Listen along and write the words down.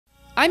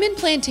I'm in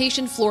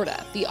Plantation,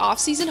 Florida, the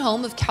off-season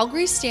home of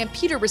Calgary's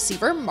Stampeder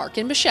receiver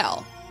Marken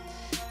Michel.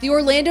 The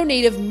Orlando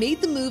native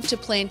made the move to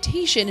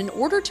Plantation in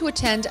order to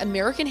attend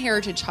American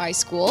Heritage High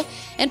School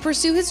and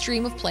pursue his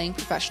dream of playing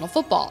professional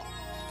football.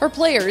 For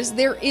players,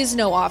 there is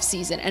no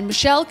off-season, and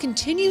Michel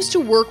continues to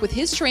work with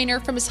his trainer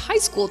from his high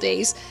school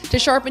days to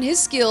sharpen his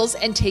skills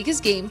and take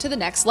his game to the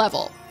next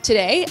level.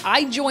 Today,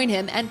 I join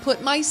him and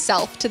put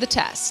myself to the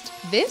test.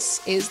 This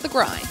is The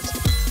Grind.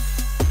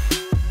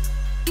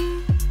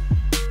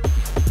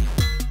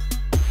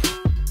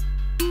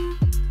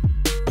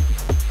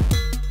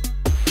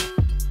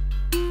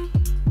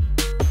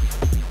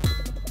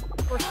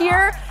 We're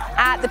here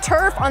at the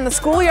turf on the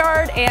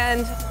schoolyard,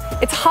 and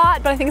it's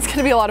hot, but I think it's going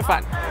to be a lot of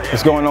fun.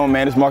 What's going on,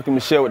 man? It's Marken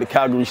Michel with the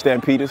Calgary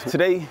Stampeders.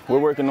 Today, we're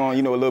working on,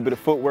 a little bit of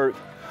footwork,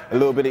 a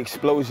little bit of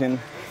explosion,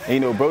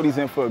 and, Brodie's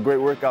in for a great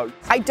workout.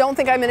 I don't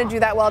think I'm going to do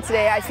that well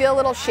today. I feel a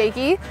little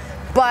shaky,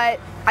 but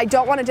I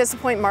don't want to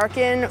disappoint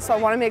Marken, so I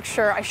want to make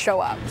sure I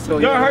show up.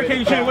 During hurricane,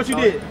 you changed what you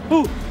did.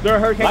 Who?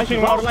 During hurricane, you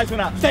changed when all the lights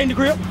went out. Stay in the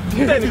crib.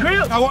 Stay in the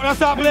crib. I walked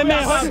outside, play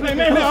man.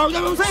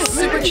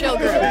 Super chill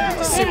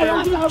girl.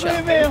 Super chill. You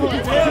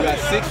got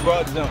 6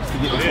 broad jumps to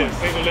get the 20.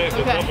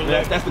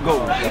 Okay. That's the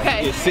goal.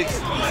 Okay. Get 6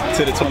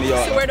 to the 20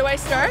 yard. So where do I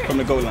start? From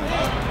the goal line.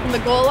 From the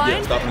goal line?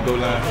 Yeah, start from the goal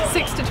line.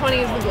 6 to 20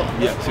 is the goal.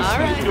 Yeah, 6 to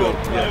 20 is the goal.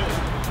 Yeah.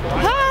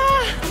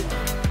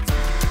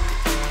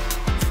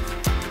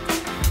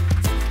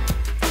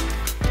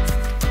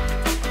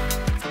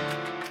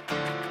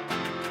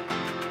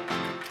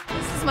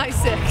 This is my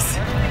 6.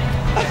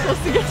 I'm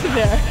supposed to get to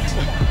there.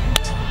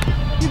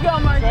 You go,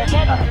 Marken. If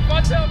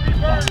I tell me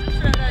first, you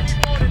said that he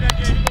wanted that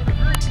game, he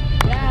going to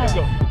agree. Yeah. Let's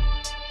go.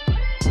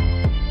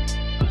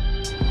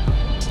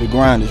 The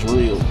grind is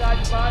real. It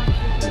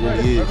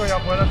really is. There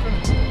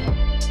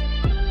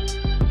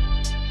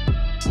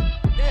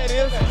it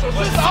is.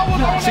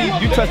 See,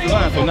 you touch the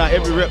line, so not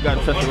every rep got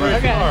to touch the line.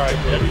 Okay. All right.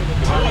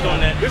 I'm on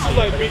that. This is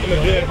like beating a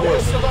dead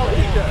horse.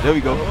 There we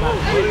go.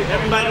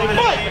 Everybody on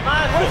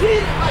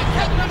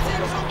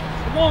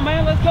Come on,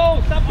 man, let's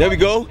go. Stop. There we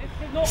go.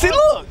 See,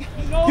 look.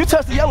 You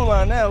touch the yellow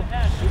line now.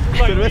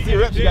 So the rest of your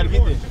reps, you got to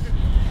get there.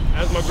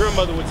 As my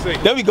grandmother would say.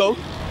 There we go.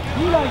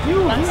 You like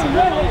you. Get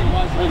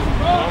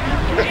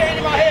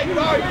in my head, you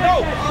already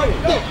know.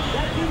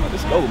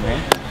 Let's go, man.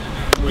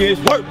 Get this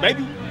work,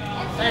 baby.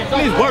 Get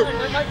this work.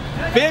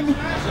 Feel me?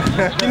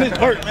 Get this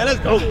work, man. Let's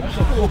go.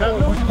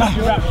 Top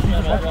your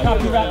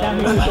route down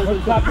here.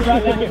 Top your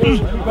route down here.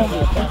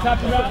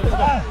 Top your route.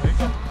 There we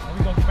go.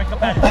 Break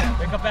up at it.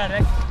 Break up at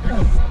it. Here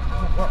we go.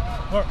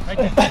 Work. Right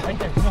there. Right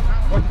there. Come on.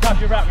 Work the top of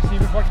your route,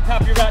 receiver. Work the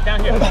top of your route down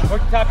here.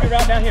 Work the top of your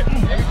route down here.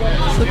 There we go.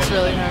 This looks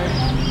really hard.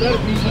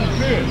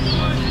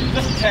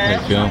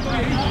 Thank you.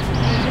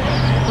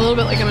 A little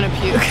bit like I'm gonna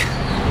puke.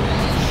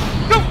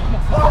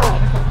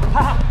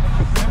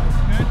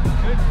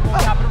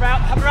 Top of the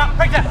route.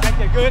 Break that. Right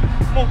there. Good.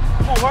 Come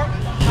on, work.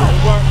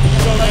 Work.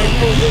 We're gonna make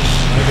it.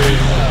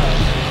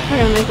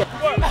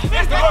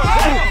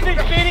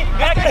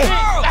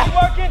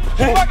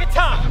 Keep working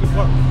time.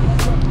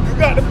 You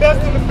got the best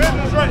in the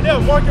business right there,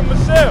 Marken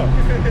Michel.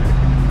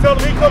 Tell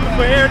him he coming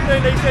for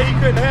everything they say he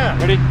couldn't have.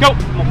 Ready? Go.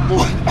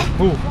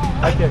 Move.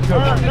 Right there. Good.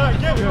 Not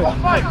give it a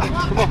fight.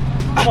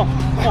 Come on.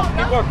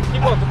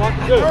 Keep working, Mark.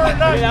 Good.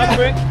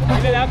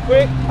 Get it out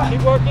quick.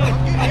 Keep working.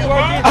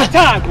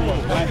 Time.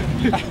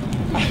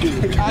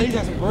 He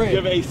got some bread. You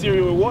ever ate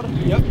cereal with water?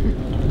 Yep.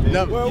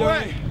 Never. Well,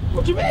 what?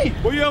 What you mean?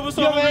 Well, you ever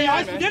so hungry?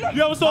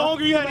 You ever so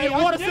hungry you had to eat a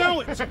water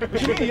sandwich?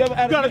 What you mean? You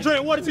gotta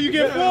drink water till you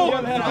get full. You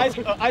ever had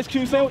an ice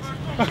cube sandwich?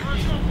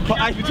 Put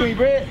ice between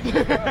bread?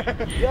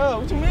 Yo,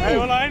 what you mean? Hey,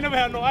 well, I ain't never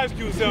had no ice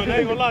cube sandwich. I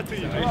ain't gonna lie to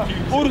you.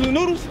 Oodles and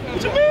noodles?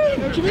 What you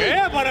mean? What you mean?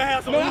 Everybody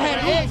has some.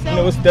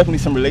 It's definitely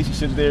some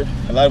relationships there.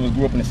 A lot of us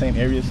grew up in the same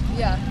areas.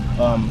 Yeah.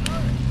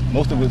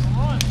 Most of us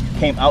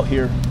came out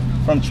here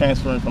from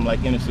transferring from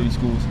like inner city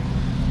schools,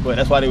 but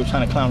that's why they were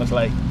trying to clown us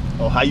like,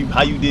 oh, how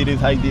you did this,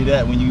 how you did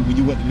that when you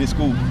went to this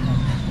school.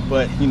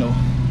 But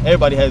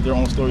everybody has their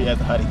own story as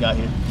to how they got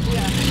here.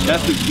 Yeah.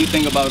 That's the good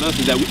thing about us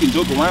is that we can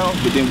joke around,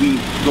 but then we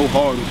go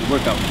hard with the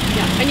workout.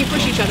 Yeah, and you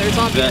push each other. It's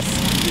obvious.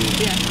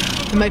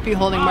 Yeah. You might be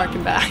holding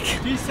Marken back.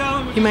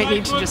 You might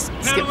need to just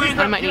skip this.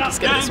 I might need to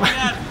skip this one.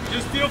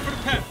 Just steal for the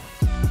pen.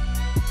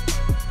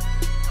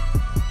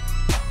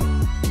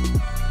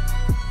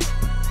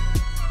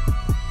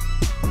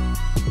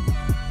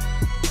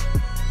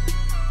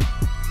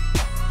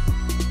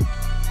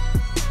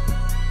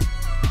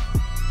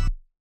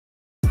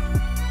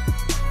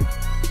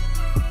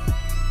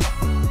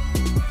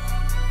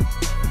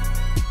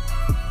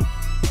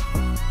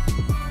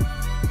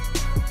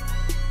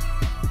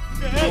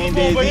 Game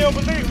day is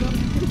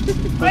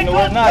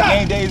easy. Not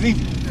game day is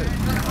easy.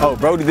 Oh,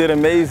 Brodie did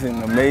amazing.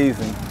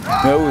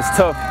 It was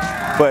tough,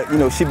 but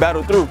she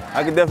battled through.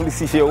 I could definitely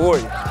see she a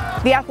warrior.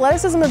 The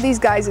athleticism of these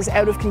guys is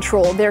out of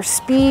control. Their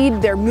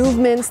speed, their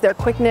movements, their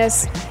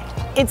quickness.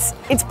 It's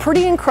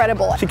pretty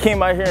incredible. She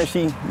came out here and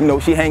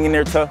she hanging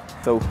there tough,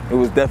 so it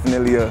was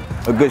definitely a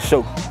good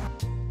show.